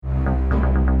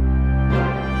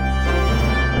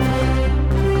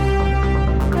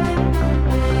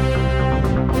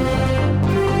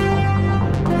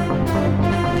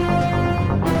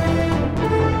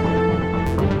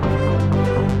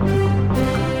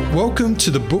Welcome to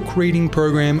the book reading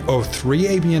program of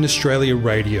 3ABN Australia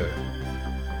Radio.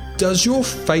 Does your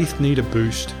faith need a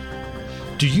boost?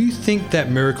 Do you think that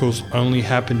miracles only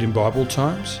happened in Bible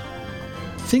times?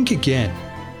 Think again.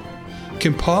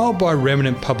 Compiled by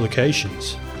Remnant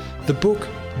Publications, the book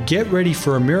Get Ready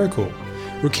for a Miracle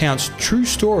recounts true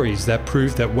stories that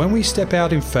prove that when we step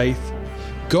out in faith,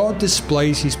 God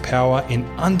displays His power in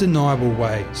undeniable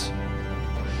ways.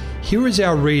 Here is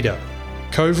our reader,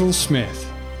 Coville Smith.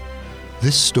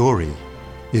 This story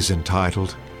is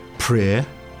entitled Prayer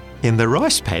in the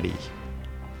Rice Paddy.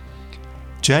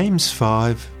 James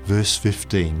 5 verse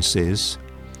 15 says,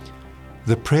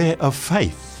 "The prayer of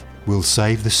faith will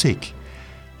save the sick,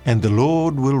 and the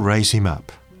Lord will raise him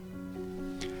up."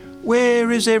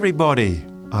 "Where is everybody?"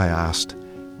 I asked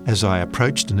as I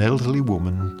approached an elderly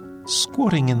woman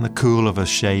squatting in the cool of a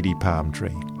shady palm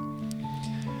tree.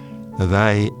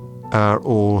 "They are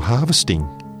all harvesting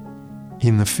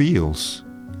in the fields,"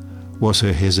 was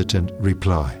her hesitant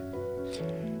reply.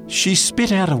 She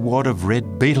spit out a wad of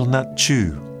red betel nut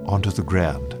chew onto the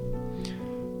ground.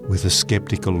 With a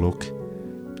sceptical look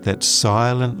that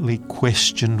silently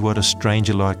questioned what a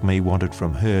stranger like me wanted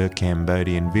from her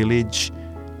Cambodian village,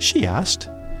 she asked,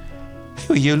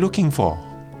 "Who are you looking for?"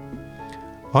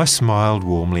 I smiled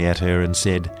warmly at her and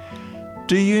said,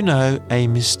 "Do you know a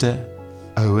Mr.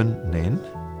 Owen Nen?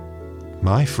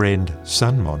 My friend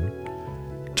Sunmon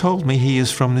told me he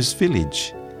is from this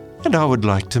village and I would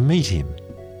like to meet him."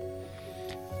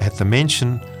 At the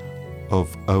mention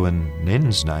of Owen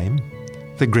Nen's name,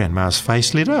 the grandma's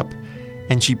face lit up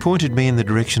and she pointed me in the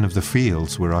direction of the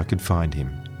fields where I could find him.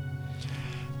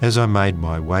 As I made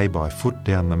my way by foot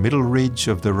down the middle ridge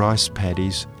of the rice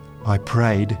paddies, I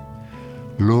prayed,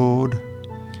 "Lord,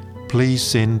 please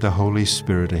send the Holy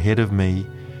Spirit ahead of me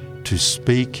to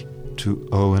speak to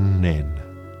Owen Nen."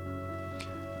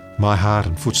 My heart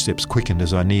and footsteps quickened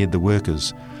as I neared the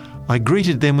workers. I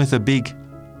greeted them with a big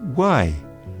 "Way,"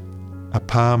 a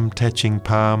palm-touching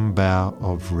palm bow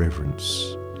of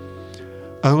reverence.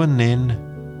 Owen Nen,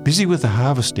 busy with the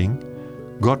harvesting,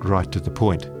 got right to the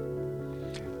point.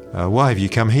 "Why have you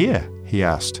come here?" he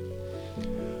asked.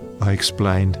 I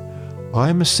explained, "I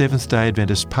am a Seventh-day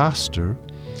Adventist pastor,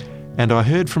 and I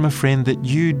heard from a friend that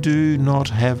you do not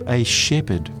have a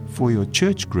shepherd for your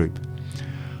church group.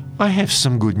 I have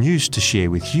some good news to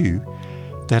share with you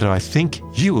that I think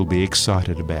you will be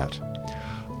excited about.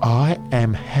 I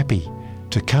am happy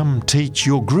to come teach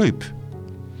your group."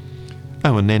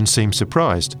 Owen then seemed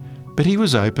surprised, but he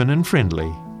was open and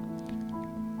friendly.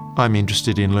 "I'm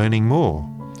interested in learning more,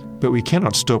 but we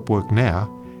cannot stop work now.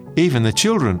 Even the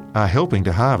children are helping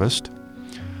to harvest.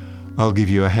 I'll give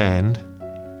you a hand.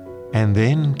 And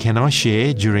then can I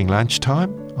share during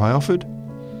lunchtime?" I offered.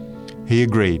 He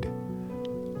agreed.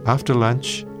 After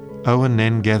lunch, Owen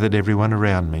then gathered everyone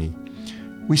around me.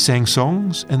 We sang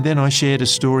songs and then I shared a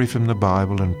story from the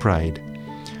Bible and prayed.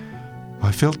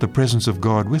 I felt the presence of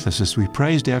God with us as we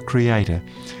praised our Creator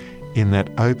in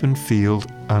that open field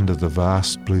under the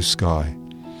vast blue sky.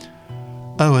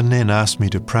 Owen then asked me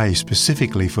to pray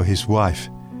specifically for his wife,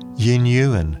 Yin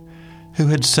Yuan, who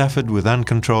had suffered with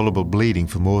uncontrollable bleeding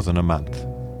for more than a month.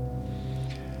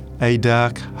 A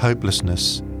dark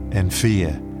hopelessness and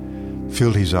fear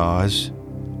filled his eyes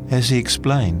as he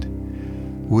explained,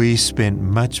 "We spent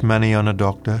much money on a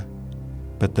doctor,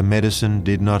 but the medicine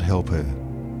did not help her."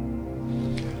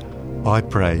 I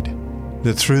prayed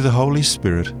that through the Holy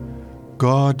Spirit,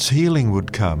 God's healing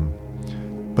would come,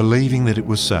 believing that it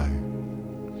was so.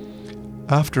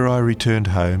 After I returned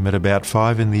home at about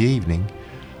 5 in the evening,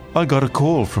 I got a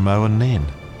call from Owen Nen.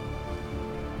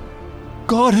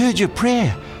 "God heard your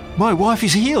prayer. My wife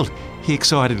is healed," he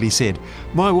excitedly said.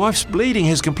 "My wife's bleeding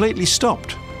has completely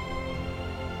stopped."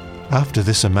 After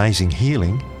this amazing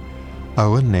healing,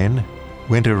 Owen Nen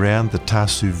went around the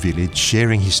Tasu village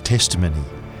sharing his testimony.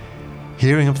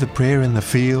 Hearing of the prayer in the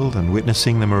field and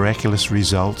witnessing the miraculous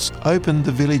results opened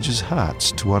the villagers'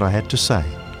 hearts to what I had to say.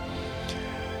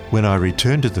 When I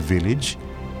returned to the village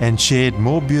and shared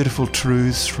more beautiful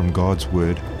truths from God's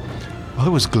Word, I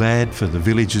was glad for the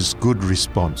villagers' good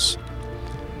response.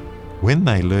 When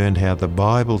they learned how the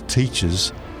Bible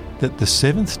teaches that the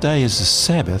seventh day is the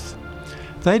Sabbath,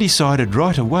 they decided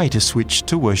right away to switch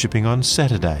to worshipping on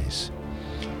Saturdays.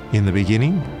 In the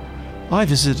beginning, I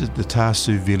visited the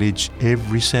Tasu village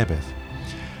every Sabbath,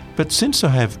 but since I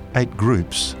have 8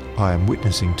 groups I am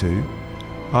witnessing to,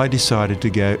 I decided to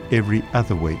go every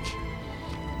other week.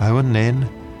 Owen Nen,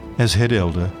 as head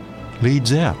elder,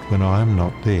 leads out when I am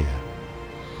not there.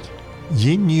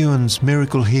 Yin Yuan's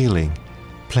miracle healing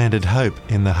planted hope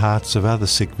in the hearts of other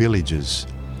sick villagers.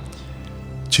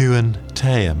 Chuan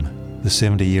Taim the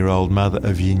 70-year-old mother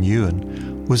of Yin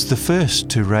Yuan, was the first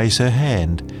to raise her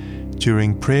hand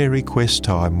during prayer request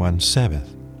time one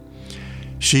Sabbath.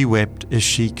 She wept as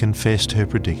she confessed her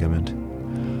predicament.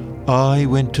 "I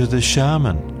went to the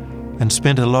shaman and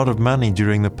spent a lot of money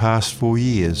during the past 4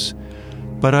 years,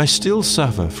 but I still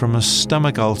suffer from a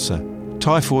stomach ulcer,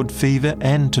 typhoid fever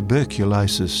and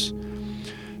tuberculosis.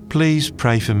 Please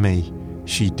pray for me,"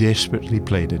 she desperately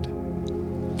pleaded.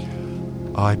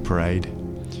 I prayed,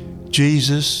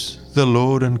 "Jesus, the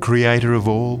Lord and Creator of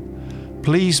all,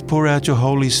 please pour out your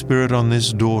Holy Spirit on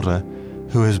this daughter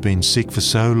who has been sick for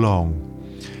so long.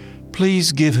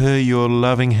 Please give her your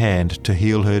loving hand to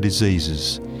heal her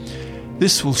diseases.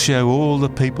 This will show all the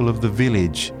people of the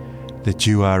village that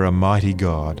you are a mighty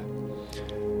God.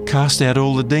 Cast out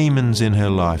all the demons in her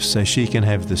life so she can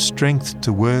have the strength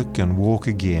to work and walk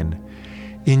again.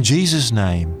 In Jesus'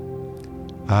 name,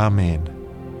 Amen."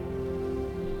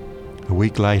 A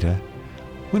week later,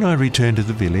 when I returned to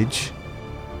the village,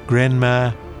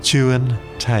 Grandma Chuan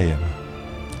Taeum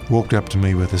walked up to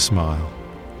me with a smile.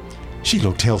 She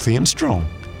looked healthy and strong.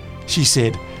 She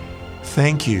said,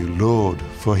 "Thank you, Lord,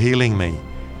 for healing me,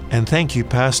 and thank you,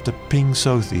 Pastor Ping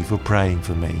Sothi, for praying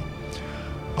for me.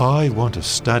 I want to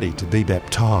study to be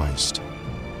baptized."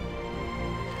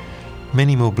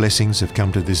 Many more blessings have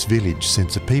come to this village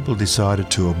since the people decided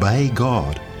to obey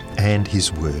God and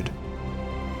His word.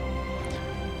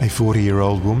 A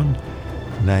 40-year-old woman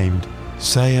named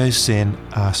Seo Sen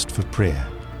asked for prayer.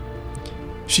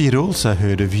 She had also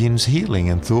heard of Yin's healing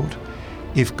and thought,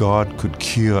 if God could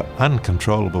cure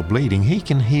uncontrollable bleeding, He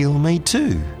can heal me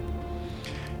too.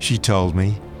 She told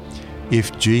me,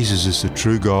 "If Jesus is the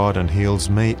true God and heals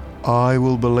me, I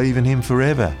will believe in Him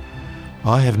forever.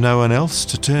 I have no one else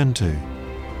to turn to."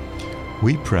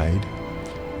 We prayed,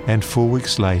 and 4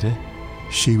 weeks later,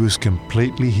 she was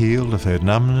completely healed of her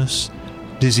numbness,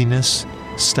 dizziness,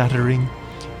 stuttering,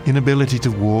 inability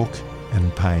to walk,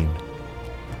 and pain.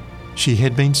 She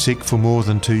had been sick for more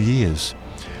than 2 years.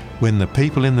 When the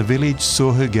people in the village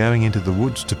saw her going into the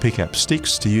woods to pick up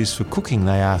sticks to use for cooking,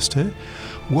 they asked her,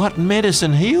 "What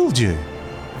medicine healed you?"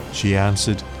 She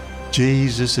answered,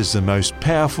 "Jesus is the most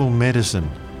powerful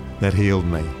medicine that healed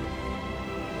me."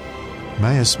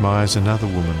 Maya Smyre is another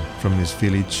woman from this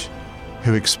village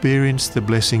who experienced the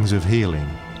blessings of healing.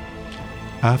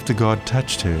 After God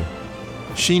touched her,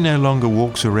 she no longer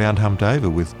walks around humped over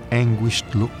with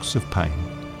anguished looks of pain.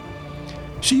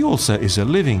 She also is a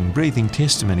living, breathing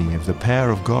testimony of the power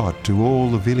of God to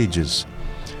all the villagers.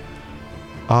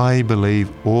 I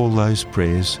believe all those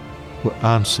prayers were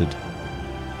answered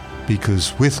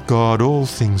because with God all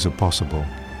things are possible,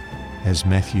 as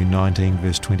Matthew 19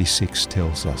 verse 26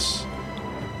 tells us.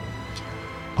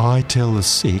 I tell the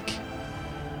sick,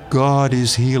 God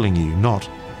is healing you, not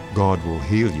God will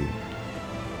heal you.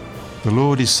 The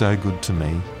Lord is so good to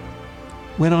me.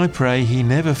 When I pray, He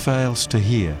never fails to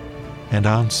hear and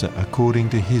answer according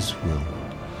to His will.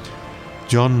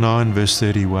 John 9 verse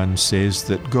 31 says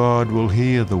that God will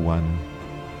hear the one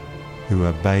who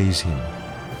obeys Him.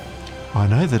 I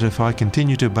know that if I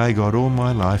continue to obey God all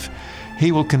my life,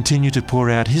 He will continue to pour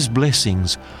out His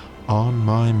blessings on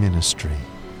my ministry.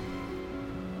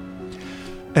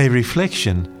 A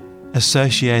reflection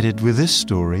associated with this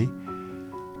story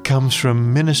comes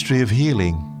from Ministry of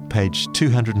Healing, page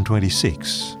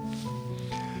 226.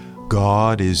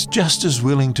 God is just as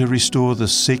willing to restore the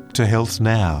sick to health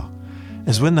now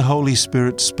as when the Holy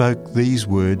Spirit spoke these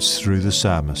words through the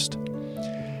psalmist.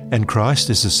 And Christ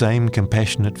is the same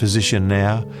compassionate physician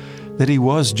now that He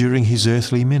was during His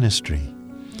earthly ministry.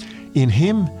 In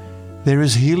Him there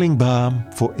is healing balm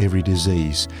for every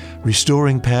disease,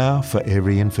 restoring power for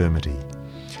every infirmity.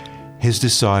 His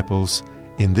disciples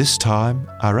in this time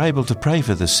are able to pray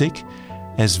for the sick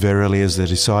as verily as the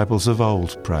disciples of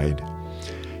old prayed.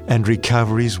 And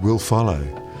recoveries will follow,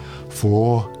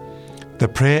 for the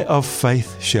prayer of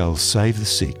faith shall save the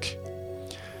sick.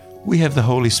 We have the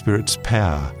Holy Spirit's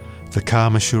power, the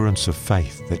calm assurance of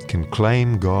faith that can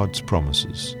claim God's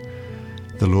promises.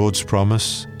 The Lord's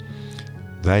promise,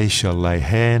 they shall lay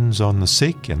hands on the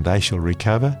sick and they shall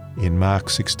recover, in Mark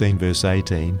 16 verse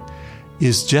 18,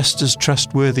 is just as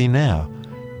trustworthy now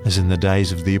as in the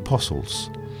days of the apostles.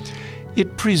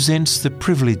 It presents the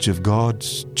privilege of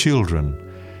God's children,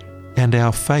 and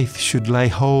our faith should lay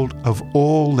hold of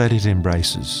all that it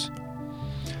embraces.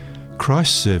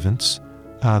 Christ's servants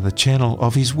are the channel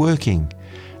of His working,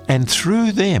 and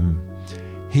through them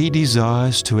He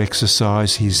desires to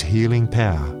exercise His healing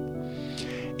power.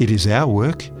 It is our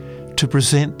work to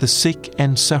present the sick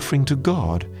and suffering to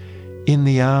God in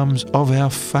the arms of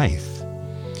our faith.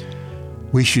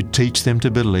 We should teach them to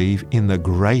believe in the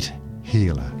great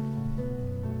healer.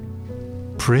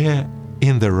 Prayer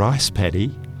in the Rice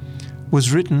Paddy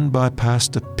was written by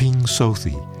Pastor Ping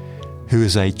Sothi, who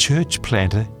is a church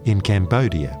planter in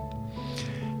Cambodia.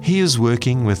 He is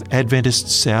working with Adventist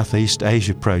Southeast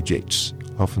Asia Projects,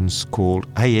 often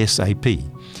called ASAP,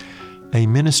 a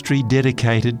ministry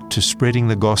dedicated to spreading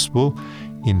the gospel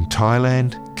in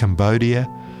Thailand, Cambodia,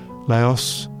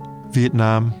 Laos,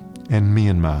 Vietnam and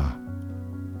Myanmar.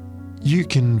 You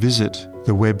can visit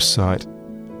the website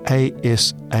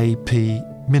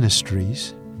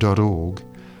asapministries.org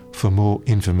for more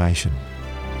information.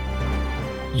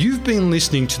 You've been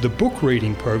listening to the book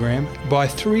reading program by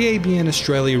 3ABN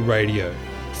Australia Radio,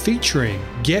 featuring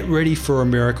Get Ready for a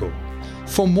Miracle.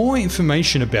 For more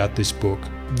information about this book,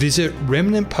 visit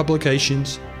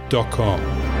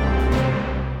remnantpublications.com.